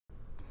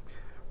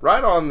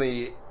Right on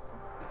the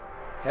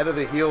head of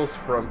the heels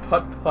from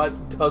Putt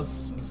Putt does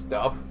some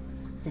stuff.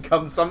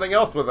 Comes something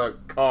else with a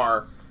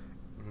car.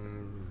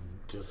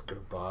 Disco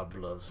Bob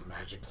loves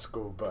Magic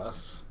School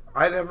Bus.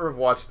 I never have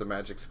watched the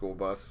Magic School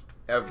Bus.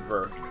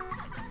 Ever.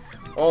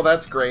 Oh,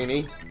 that's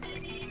grainy.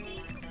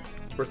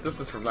 Of course, this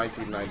is from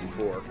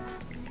 1994.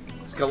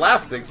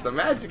 Scholastics, the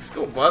Magic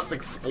School Bus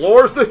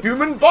explores the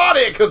human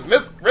body because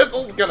Miss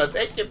Frizzle's gonna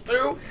take you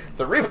through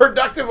the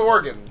reproductive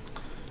organs.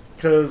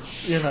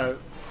 Because, you know,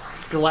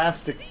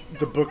 Scholastic,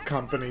 the book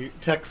company,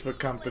 textbook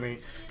company,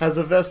 has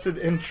a vested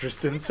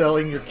interest in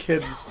selling your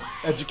kids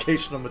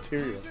educational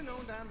material.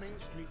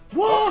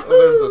 Oh,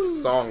 there's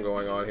a song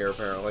going on here,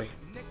 apparently.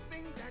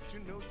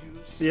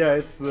 Yeah,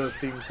 it's the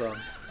theme song.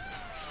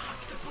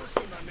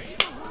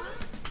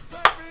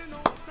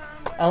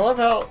 I love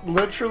how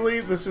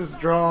literally this is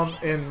drawn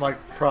in, like,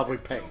 probably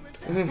Paint.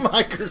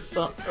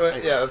 Microsoft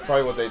Paint. Yeah, that's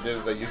probably what they did,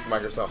 is they used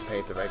Microsoft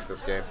Paint to make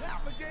this game.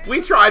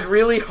 We tried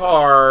really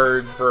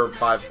hard for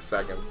 5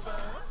 seconds.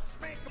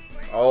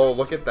 Oh,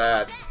 look at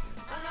that.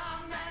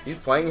 He's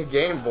playing a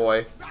Game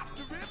Boy.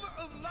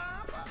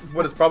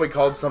 What is probably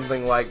called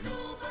something like...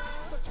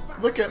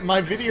 Look at my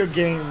video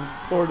game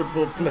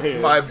portable player.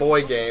 My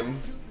boy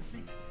game.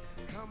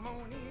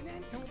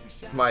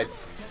 My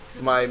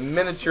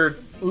miniature...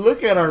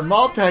 Look at our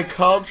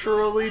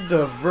multiculturally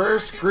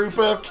diverse group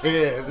of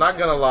kids. Not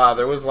gonna lie,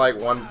 there was like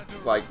one,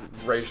 like,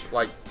 race,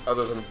 like,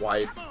 other than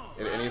white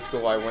in any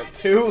school I went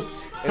to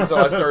until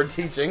I started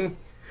teaching.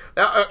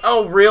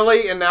 Oh,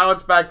 really? And now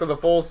it's back to the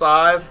full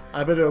size?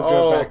 I bet it'll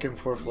go back and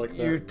forth like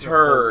that. You the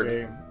turd. whole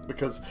game.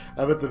 Because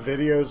I bet the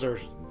videos are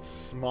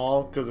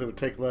small because it would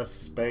take less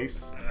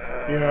space.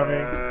 You know what I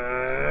mean?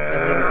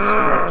 And they would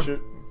stretch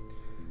it.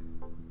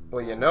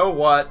 Well, you know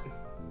what?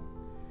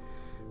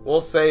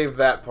 We'll save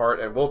that part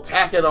and we'll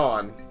tack it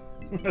on.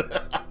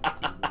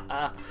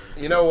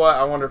 You know what?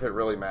 I wonder if it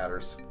really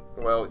matters.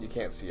 Well, you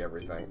can't see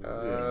everything.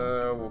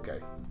 Okay.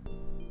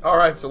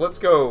 Alright, so let's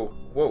go.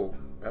 Whoa,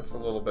 that's a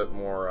little bit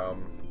more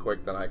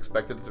quick than I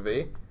expected it to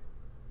be.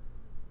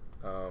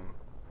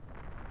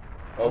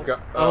 Okay.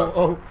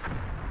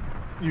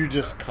 You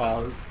just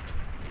caused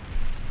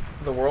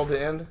the world to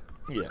end?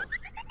 Yes.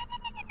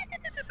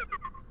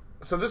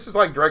 So this is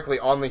like directly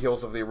on the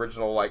heels of the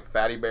original, like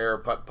Fatty Bear,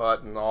 Putt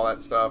Putt, and all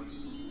that stuff.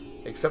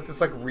 Except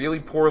it's like really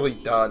poorly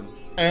done.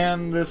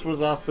 And this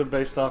was also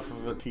based off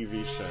of a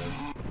TV show.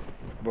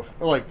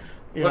 Before, like,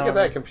 look at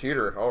that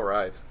computer. All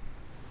right.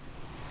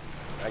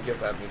 I get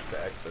that needs to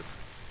exit.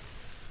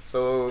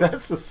 So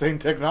that's the same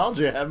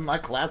technology I have in my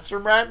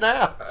classroom right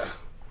now.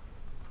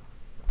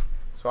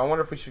 So I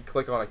wonder if we should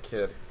click on a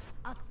kid.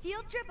 A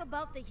field trip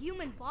about the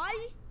human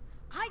body?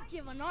 I'd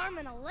give an arm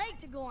and a leg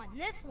to go on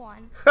this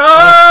one.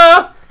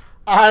 Ah!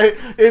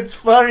 It's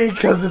funny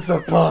because it's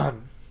a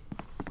pun.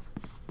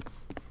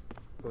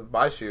 With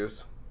my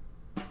shoes.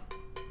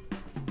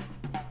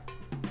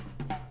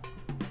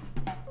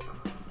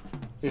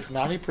 If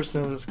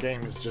 90% of this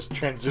game is just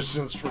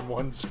transitions from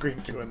one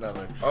screen to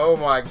another. Oh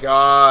my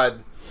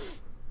god.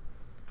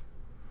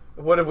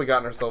 What have we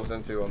gotten ourselves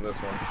into on this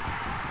one?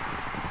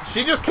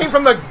 She just came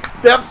from the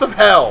depths of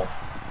hell.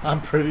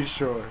 I'm pretty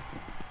sure.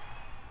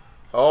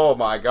 Oh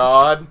my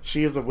god.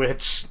 She is a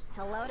witch.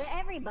 Hello to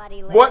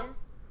everybody, Liz. What?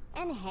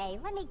 And hey,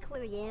 let me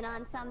clue you in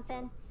on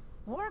something.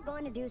 We're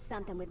going to do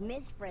something with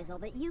Ms. Frizzle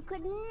that you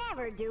could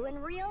never do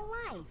in real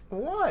life.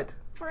 What?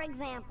 For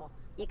example,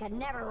 you could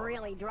never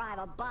really drive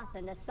a bus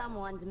into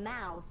someone's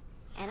mouth.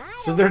 And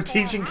So they're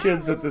teaching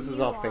kids that this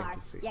is all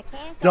fantasy.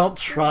 Don't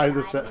try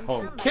this at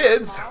home.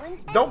 Kids,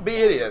 don't be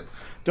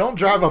idiots. Don't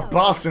drive a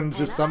bus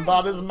into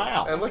somebody's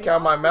mouth. And look how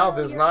my mouth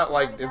is not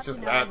like, it's just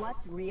that.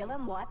 What's real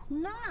and what's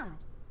not.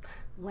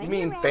 You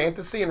mean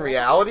fantasy and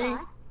reality?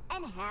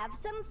 And have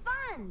some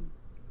fun.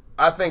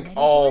 I think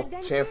all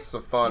chances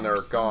of fun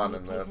are gone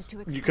in this.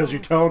 Because you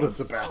told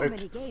us about so it.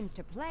 many games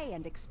to play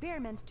and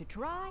experiments to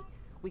try.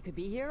 We could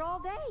be here all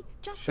day.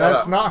 Just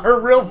That's not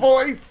her real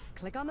voice.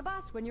 click on the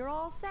bus when you're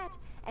all set,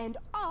 and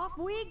off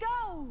we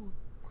go.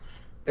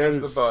 That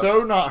is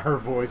so not her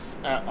voice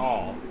at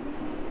all.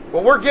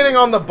 Well, we're getting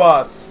on the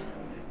bus.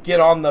 Get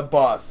on the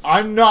bus.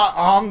 I'm not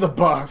on the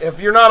bus.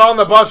 If you're not on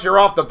the bus, you're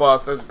off the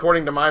bus,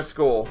 according to my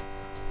school.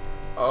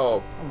 Oh.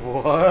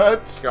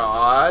 What?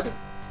 God.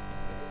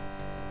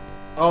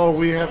 Oh,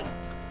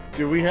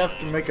 do we have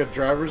to make a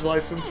driver's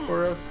license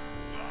for us?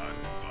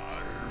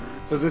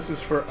 So this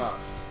is for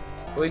us.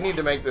 We need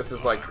to make this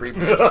as, like,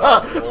 creepy as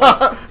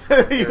possible.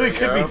 We we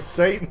could go. be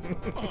Satan.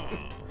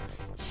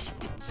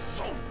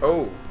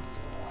 Oh.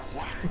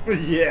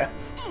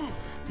 Yes.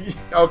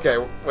 Okay,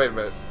 wait a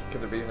minute.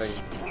 Could there be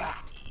anything?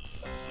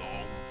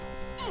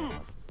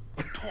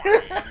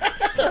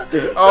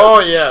 Oh,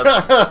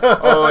 yes.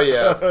 Oh,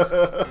 yes.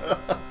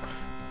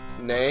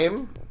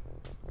 Name?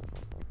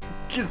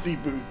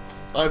 Kissy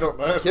Boots. I don't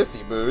know.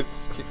 Kissy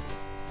Boots.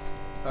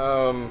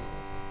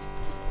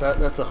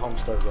 That's a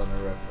Homestar Runner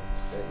reference.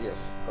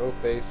 Yes.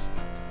 O-face.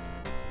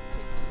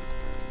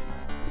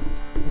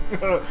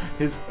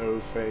 His O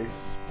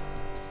face.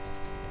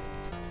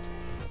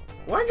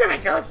 We're gonna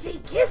go see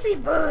Kissy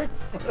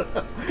Boots.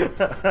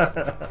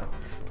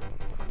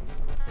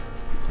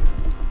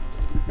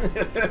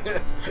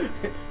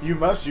 You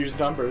must use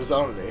numbers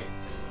only.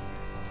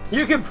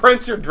 You can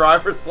print your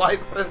driver's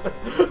license.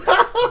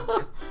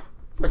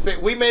 Like, say,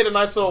 we made a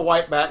nice little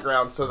white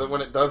background so that when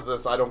it does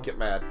this, I don't get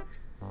mad.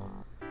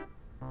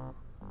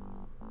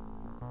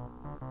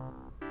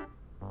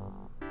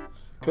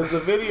 Because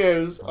the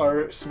videos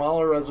are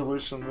smaller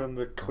resolution than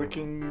the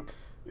clicking,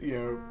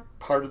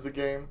 part of the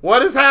game.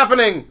 What is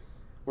happening?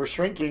 We're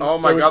shrinking. Oh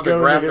my so God, we the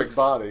go into graphics. his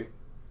body.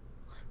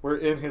 We're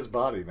in his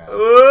body now.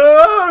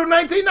 Oh,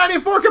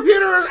 1994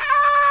 computer.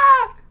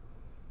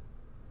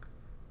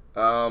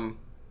 Ah!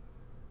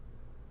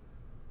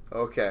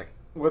 Okay.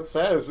 What's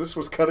sad is this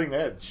was cutting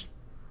edge.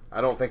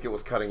 I don't think it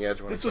was cutting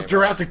edge when This it was came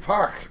out. Jurassic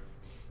Park.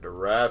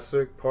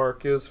 Jurassic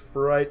Park is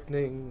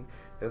frightening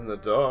in the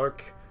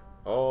dark.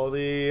 All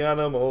the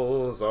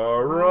animals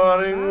are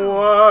running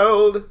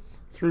wild.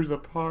 Through the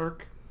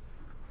park.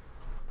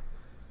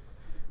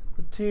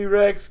 The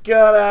T-Rex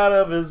got out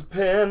of his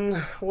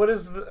pen. What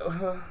is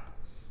the...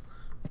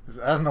 Is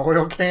that an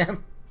oil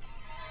can?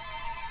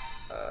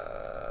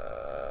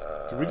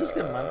 Did we just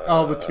get money?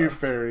 Oh, the Tooth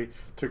Fairy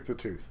took the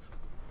tooth.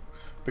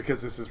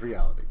 Because this is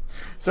reality.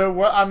 So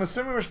what I'm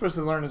assuming we're supposed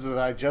to learn is the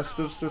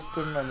digestive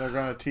system, and they're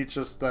going to teach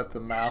us that the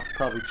mouth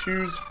probably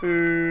chews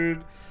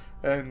food,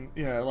 and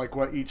like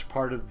what each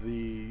part of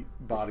the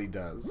body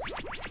does.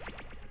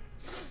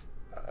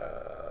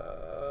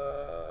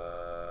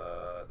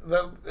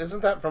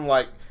 Isn't that from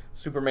like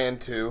Superman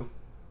 2?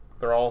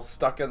 They're all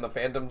stuck in the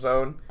Phantom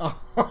Zone.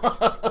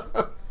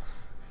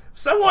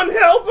 Someone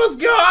help us,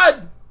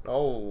 God!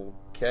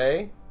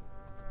 Okay.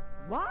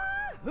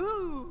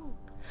 Wahoo!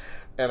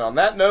 And on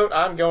that note,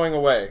 I'm going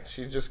away.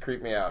 She just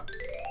creeped me out.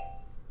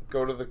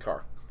 Go to the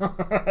car.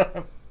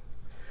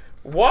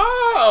 Wow!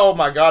 Oh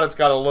my God, it's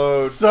got to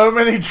load. So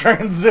many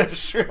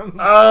transitions.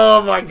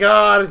 Oh my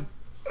God!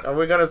 Are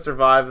we gonna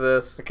survive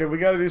this? Okay, we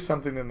got to do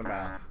something in the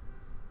mouth.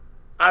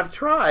 I've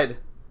tried.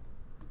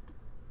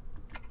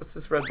 What's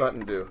this red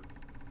button do?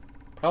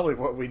 Probably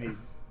what we need.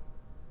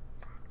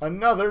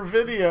 Another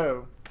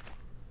video.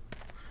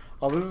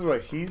 Oh, this is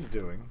what he's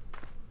doing.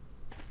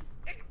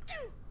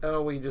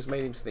 Oh, we just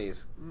made him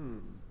sneeze.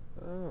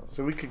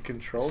 So we can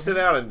control Sit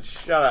him. down and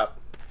shut up.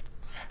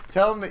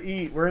 Tell him to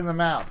eat. We're in the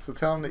mouth, so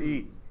tell him to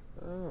eat.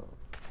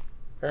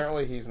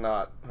 Apparently he's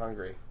not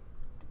hungry.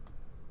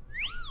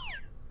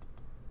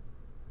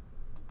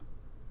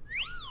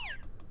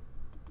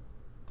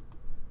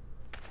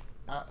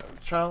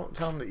 Tell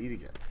him to eat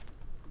again.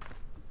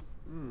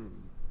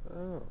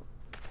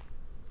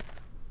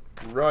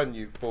 Run,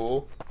 you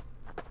fool.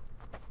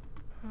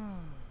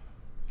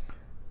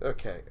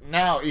 Okay.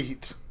 Now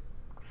eat.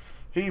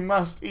 He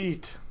must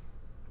eat.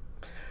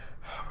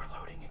 We're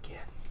loading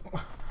again.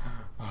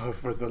 Oh,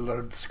 for the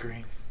load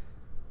screen.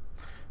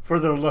 For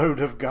the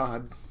load of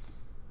God.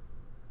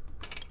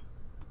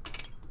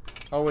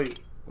 Oh wait,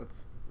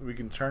 we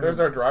can turn. There's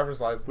our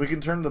driver's license. We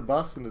can turn the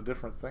bus into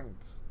different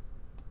things.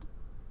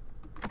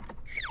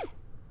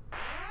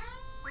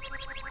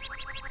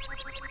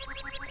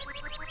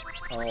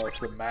 Oh,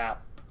 it's a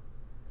map.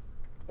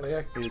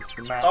 Yeah. It's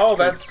the map. Oh,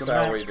 that's it's the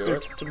how map. we do it.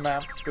 It's the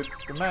map.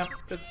 It's the map.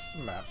 It's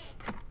the map.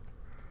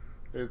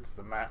 It's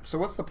the map. So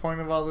what's the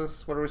point of all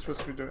this? What are we supposed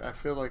to be doing? I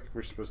feel like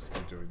we're supposed to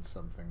be doing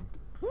something.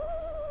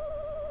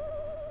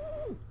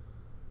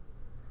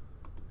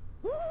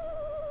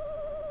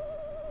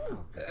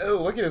 Oh,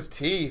 look at his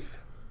teeth.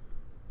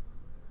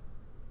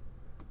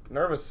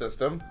 Nervous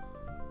system.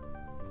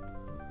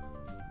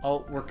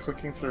 Oh, we're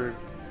clicking through.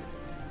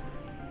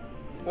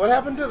 What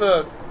happened to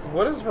the...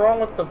 What is wrong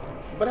with the...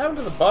 What happened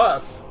to the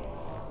bus?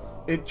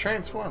 It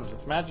transforms.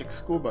 It's magic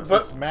school bus.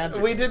 But it's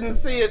magic. we didn't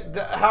see it.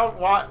 How...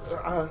 What?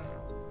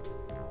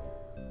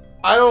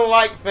 I don't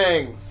like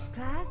things.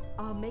 Pratt,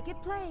 I'll make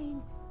it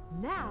plain.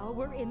 Now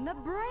we're in the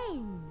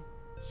brain.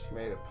 She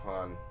made a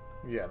pun.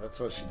 Yeah,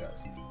 that's what she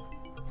does.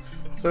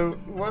 So,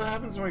 what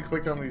happens when we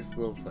click on these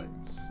little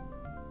things?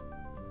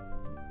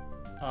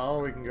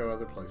 Oh, we can go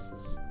other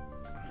places.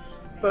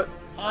 But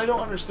I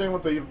don't understand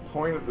what the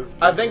point of this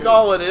game I think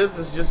all it is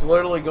just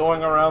literally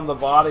going around the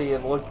body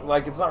and look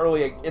like it's not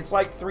really a, it's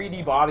like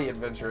 3D body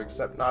adventure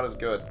except not as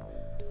good.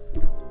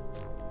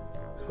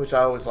 Which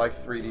I always like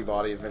 3D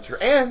body adventure,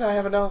 and I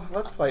have a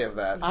let's play of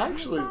that. I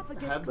actually Papa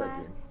gets had that flat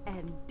game.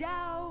 And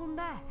down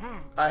the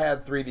hatch. I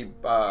had 3D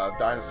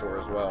dinosaur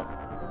as well.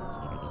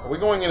 Are we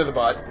going into the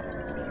butt?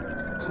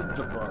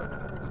 The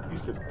butt. You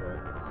said butt.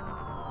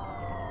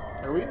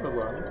 Are we in the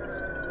lungs?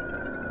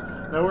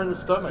 No, we're in the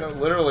stomach. No,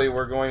 literally,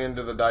 we're going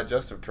into the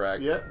digestive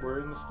tract. Yep, we're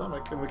in the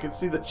stomach, and we can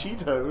see the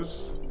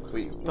Cheetos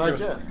We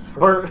digest.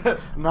 Or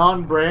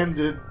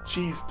non-branded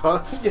cheese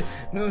puffs.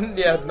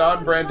 Yeah,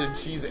 non-branded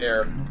cheese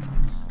air.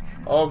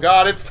 Oh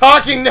God, it's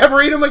talking.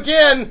 Never eat them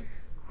again.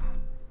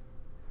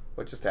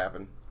 What just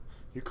happened?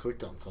 You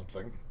clicked on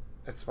something.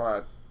 It's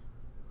my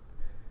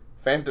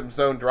Phantom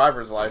Zone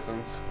driver's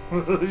license.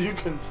 You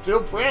can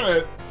still print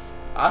it.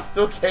 I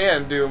still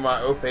can do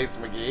my O-Face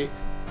McGee.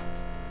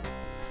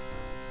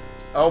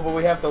 Oh, but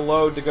we have to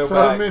load to go so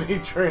back. many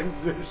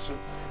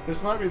transitions.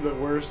 This might be the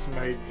worst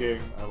made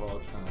game of all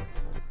time.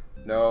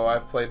 No,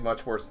 I've played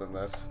much worse than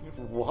this.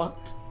 What?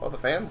 Well, the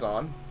fan's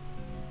on.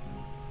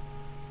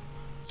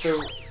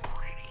 So.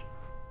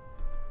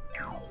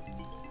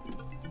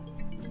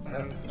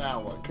 And now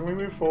what? Can we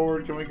move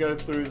forward? Can we go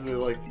through the,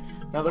 like.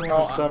 Now that we're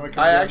on the stomach.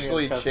 I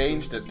actually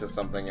changed it to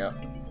something else.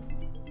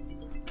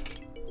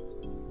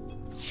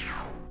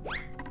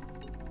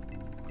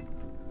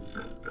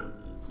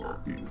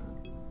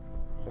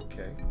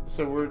 Okay.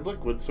 So we're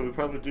liquid, so we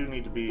probably do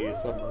need to be a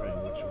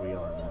submarine, which we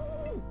are now.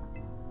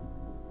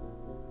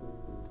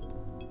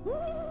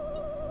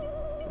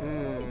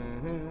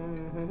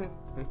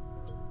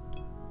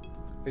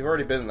 We've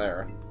already been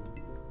there.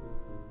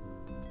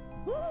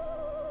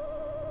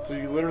 So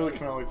you literally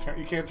can only turn.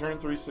 You can't turn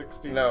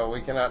 360. No,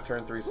 we cannot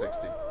turn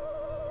 360.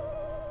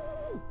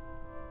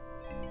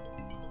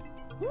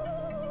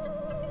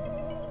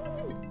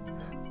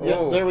 Yep,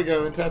 Whoa. there we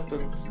go.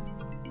 Intestines.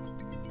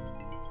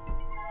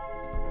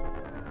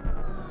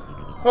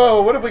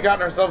 Oh, what have we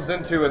gotten ourselves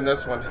into in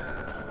this one?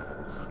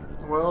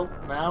 Well,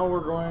 now we're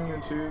going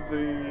into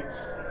the.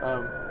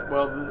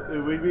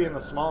 We'd be in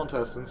the small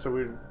intestine,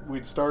 so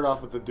we'd start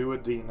off with the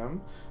duodenum,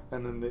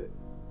 and then the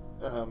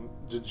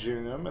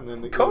jejunum, and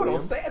then the Colonel ileum.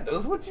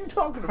 Sanders, what you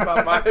talking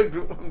about, my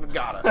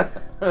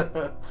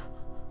God?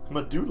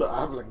 Medulla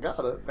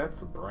oblongata. That's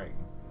the brain.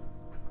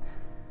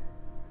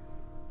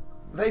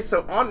 They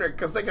so honored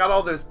because they got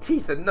all those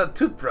teeth and no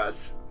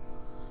toothbrush.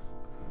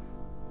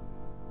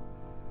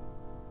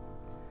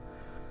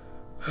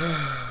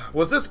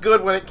 Was this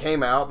good when it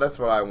came out? That's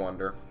what I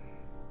wonder.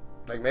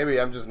 Like, maybe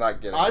I'm just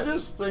not getting I it.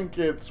 just think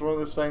it's one of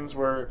those things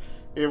where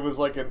it was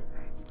like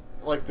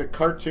the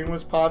cartoon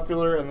was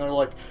popular, and they're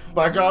like,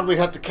 by God, we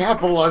have to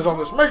capitalize on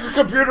this. Make a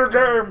computer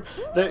game.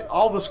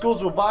 All the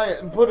schools will buy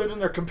it and put it in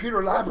their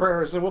computer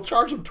libraries, and we'll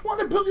charge them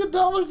 $20 billion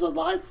a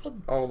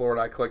license. Oh, Lord,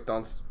 I clicked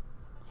on...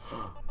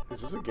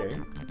 Is this a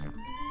game?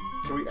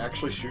 Can we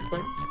actually shoot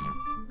things?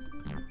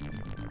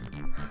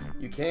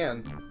 You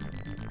can.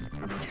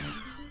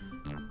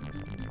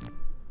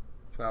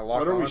 Can I lock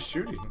What are on? we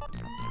shooting?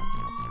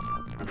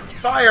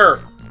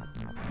 Fire!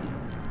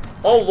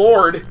 Oh,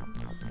 Lord!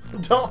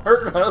 Don't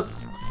hurt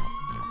us.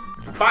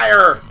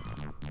 Fire!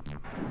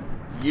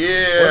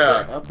 Yeah!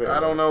 What's that up there? I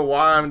don't know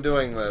why I'm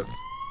doing this.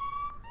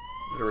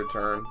 To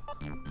return.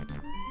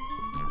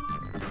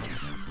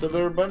 So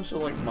there are a bunch of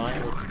like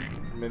mindless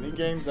mini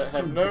games that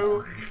have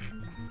no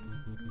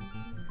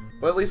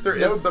Well, at least there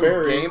No is some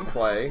bearing.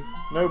 gameplay.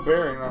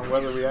 bearing on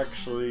whether we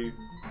actually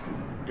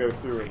go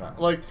through or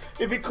not. Like,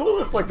 it'd be cool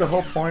if like the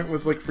whole point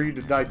was like for you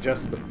to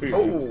digest the food.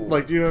 Oh.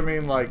 Like, you know what I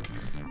mean? Like,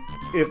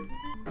 if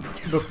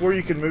before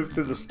you could move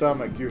through the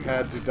stomach, you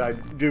had to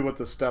do what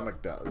the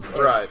stomach does.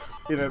 Right.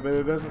 You know, but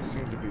it doesn't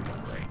seem to be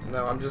that way.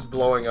 No, I'm just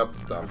blowing up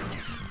stuff.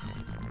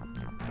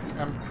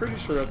 I'm pretty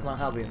sure that's not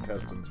how the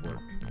intestines work.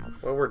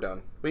 Well, we're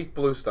done. We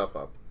blew stuff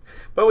up.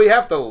 But we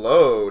have to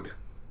load.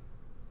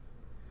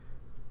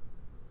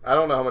 I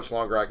don't know how much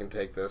longer I can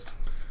take this.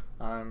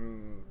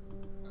 I'm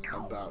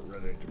about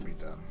ready to be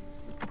done.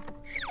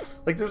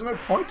 Like, there's no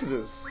point to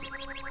this.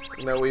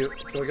 No,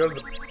 can we go to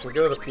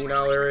the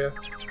penile area?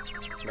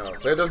 No,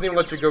 it doesn't even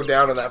let you go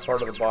down to that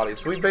part of the body.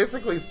 So we've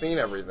basically seen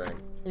everything.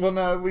 Well,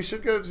 no, we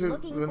should go to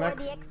Looking the for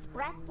next. the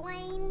express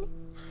lane?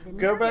 The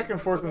Go nerve back and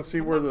is forth and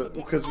see where the connected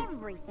to because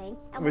everything,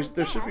 and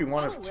there should be with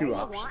one that, of two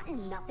anywhere you want and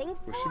options. nothing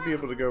We for should be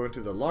able to go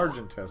into the large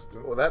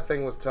intestine. Well, that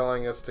thing was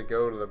telling us to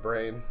go to the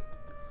brain.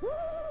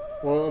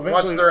 Well, Watch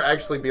eventually. there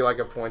actually be like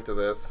a point to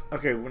this.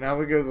 Okay, well, now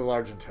we go to the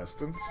large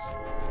intestines,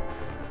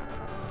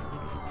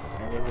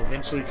 and then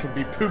eventually can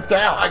be pooped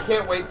out. I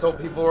can't wait till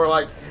people are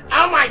like,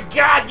 "Oh my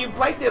God, you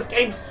played this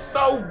game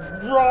so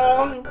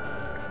wrong."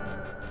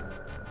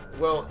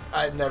 Well,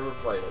 I've never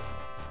played it.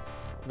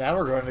 Now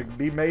we're going to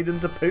be made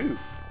into poo.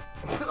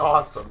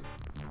 Awesome.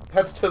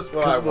 That's just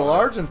what I Because the want.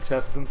 large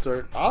intestines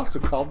are also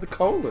called the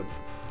colon.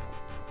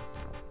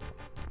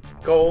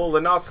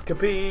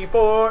 Colonoscopy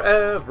for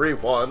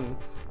everyone.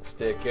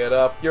 Stick it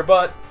up your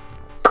butt.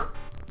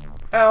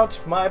 Ouch,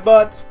 my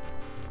butt.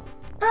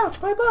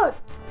 Ouch, my butt.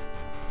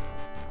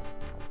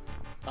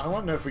 I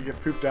want to know if we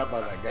get pooped out by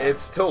that guy.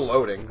 It's still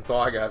loading. That's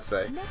all I gotta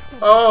say.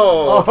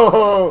 Oh,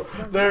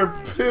 Oh, they're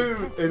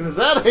poo. And is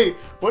that a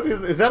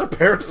is that a looks like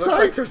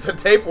parasite? there's a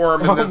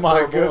tapeworm in Oh this my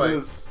poor boy.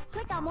 goodness.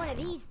 Click on one of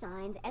these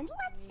signs and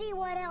let's see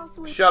what else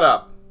we Shut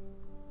up.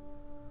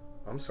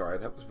 I'm sorry,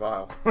 that was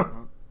vile.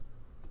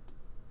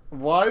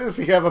 Why does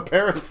he have a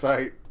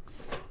parasite?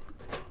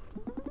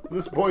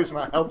 This boy's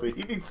not healthy.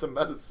 He needs some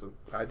medicine.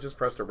 I just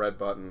pressed a red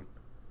button.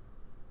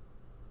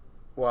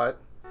 What?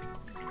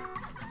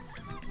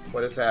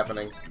 What is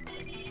happening?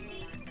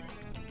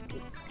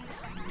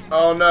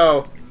 Oh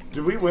no.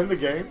 Did we win the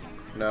game?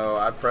 No,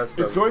 I pressed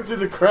It's going through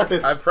the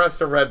credits. I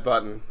pressed a red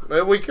button.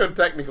 We could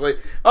technically...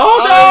 Oh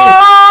no!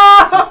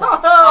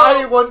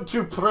 I want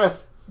to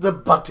press the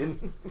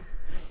button.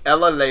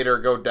 Elevator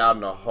go down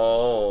the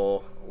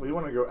hole. We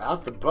want to go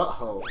out the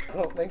butthole. I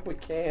don't think we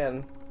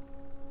can.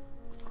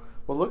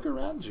 Well, look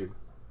around you.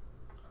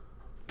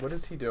 What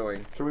is he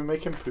doing? Can we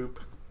make him poop?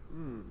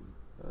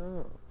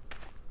 Oh.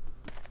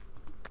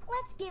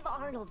 Let's give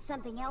Arnold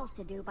something else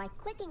to do by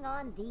clicking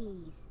on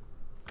these.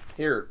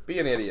 Here, be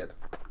an idiot.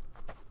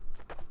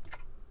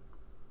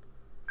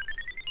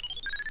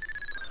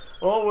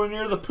 Oh, we're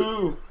near the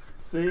poo.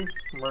 See?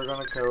 We're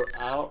gonna go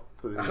out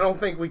to the... I don't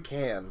think we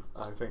can.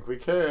 I think we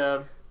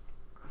can.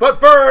 But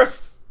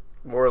first,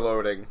 more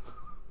loading.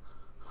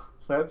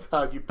 That's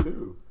how you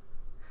poo.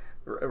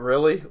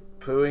 Really?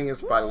 Pooing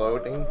is by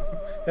loading?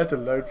 You have to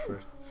load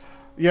first.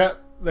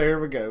 Yep, there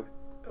we go.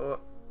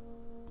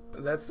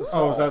 That's the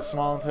small. Oh, is that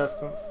small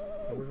intestines?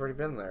 We've already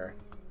been there.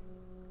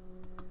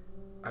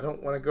 I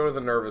don't want to go to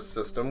the nervous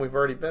system. We've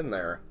already been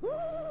there.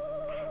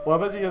 Well,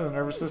 I bet you go to the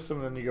nervous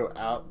system, then you go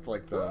out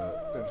like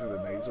into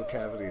the nasal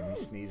cavity, and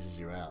he sneezes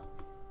you out.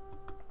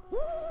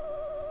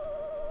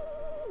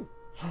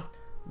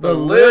 The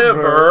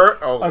liver.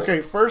 Oh,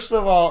 Okay, first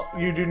of all,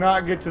 you do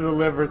not get to the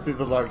liver through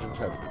the large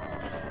intestines.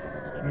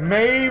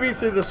 Maybe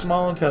through the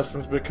small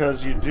intestines,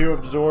 because you do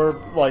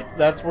absorb, like,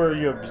 that's where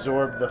you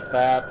absorb the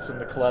fats and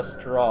the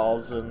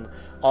cholesterols and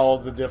all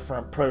the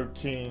different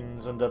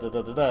proteins and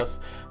da-da-da-da-da.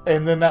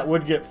 And then that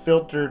would get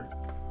filtered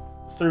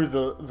through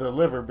the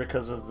liver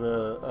because of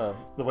the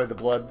way the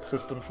blood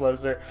system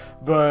flows there.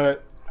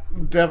 But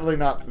definitely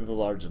not through the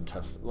large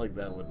intestine. Like,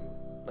 that would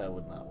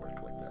not work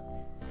like that.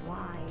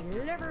 Why,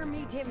 liver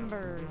me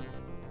timbers.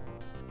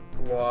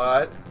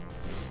 what?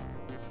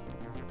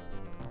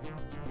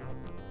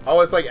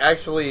 Oh, it's like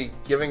actually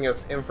giving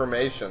us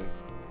information.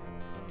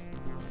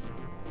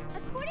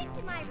 According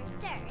to my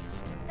research,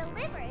 the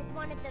liver is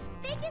one of the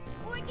biggest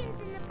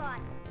organs in the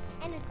body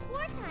and is 4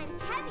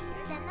 times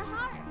heavier than the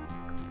heart.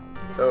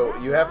 So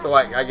you have to,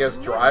 like, I guess,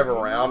 drive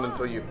around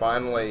until you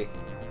finally...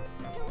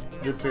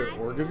 Get to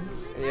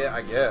organs? Yeah,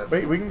 I guess.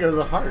 Wait, we can go to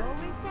the heart.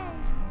 Always say,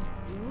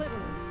 livers.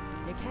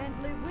 You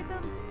can't live with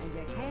them, and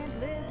you can't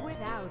live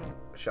without them.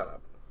 Shut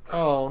up.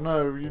 Oh,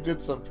 no, you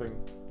did something.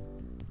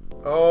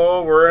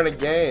 Oh, we're in a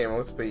game.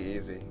 Let's be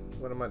easy.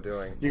 What am I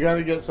doing? You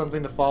gotta get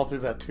something to fall through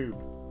that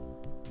tube.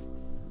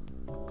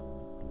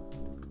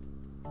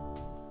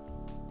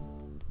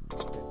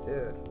 I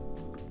did.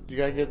 You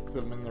gotta get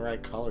them in the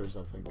right colors,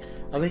 I think.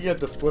 I think you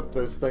have to flip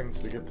those things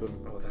to get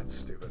them. Oh, that's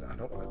stupid. I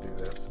don't want to do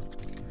this.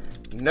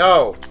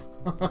 No!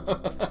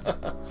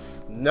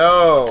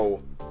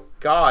 No!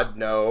 God,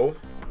 no.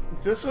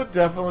 This would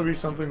definitely be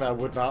something that I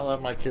would not let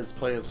my kids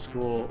play at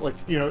school. Like,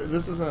 you know,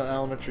 this isn't an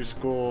elementary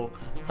school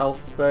health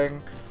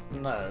thing.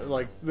 No,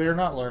 like, they're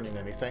not learning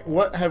anything.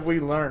 What have we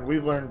learned?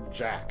 We've learned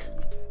Jack.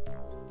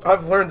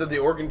 I've learned that the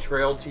Oregon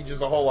Trail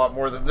teaches a whole lot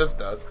more than this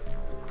does.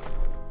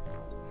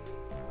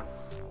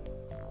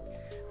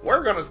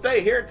 We're gonna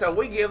stay here till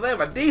we give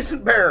them a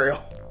decent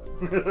burial.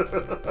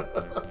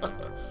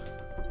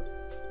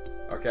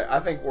 Okay, I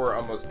think we're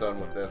almost done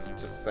with this,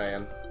 just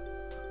saying.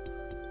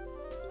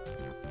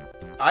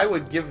 I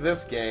would give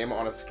this game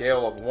on a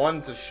scale of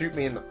 1 to shoot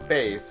me in the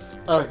face.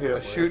 Hitler.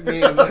 Shoot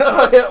me in the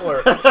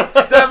Hitler.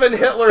 7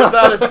 Hitlers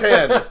out of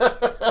 10.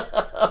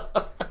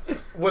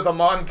 With a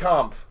Mon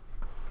Kampf.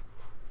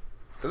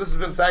 So this has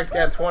been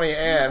SaxCat20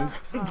 and...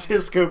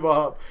 Disco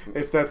Bob,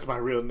 if that's my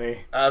real name.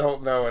 I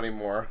don't know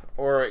anymore.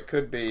 Or it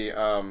could be,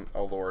 oh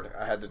lord,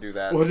 I had to do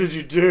that. What did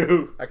you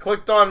do? I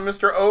clicked on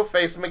Mr.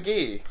 O-Face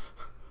McGee.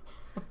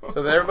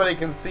 So that everybody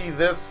can see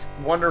this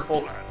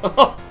wonderful...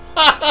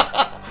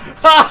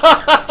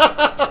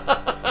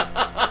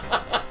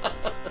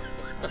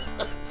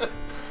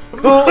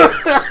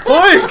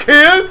 Hi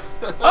kids!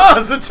 I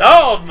was a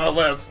child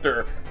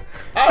molester.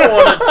 I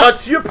want to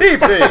touch your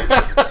pee-pee.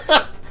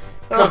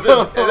 And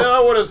then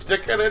I want to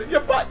stick it in your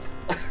butt.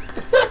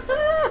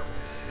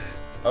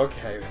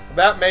 Okay,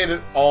 that made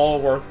it all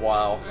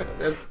worthwhile.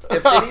 If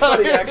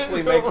anybody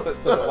actually makes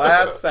it to the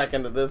last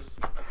second of this,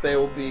 they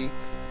will be...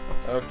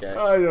 Okay.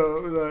 I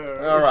don't know.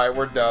 Alright,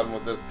 we're done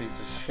with this piece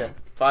of shit.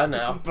 Bye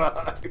now.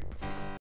 Bye.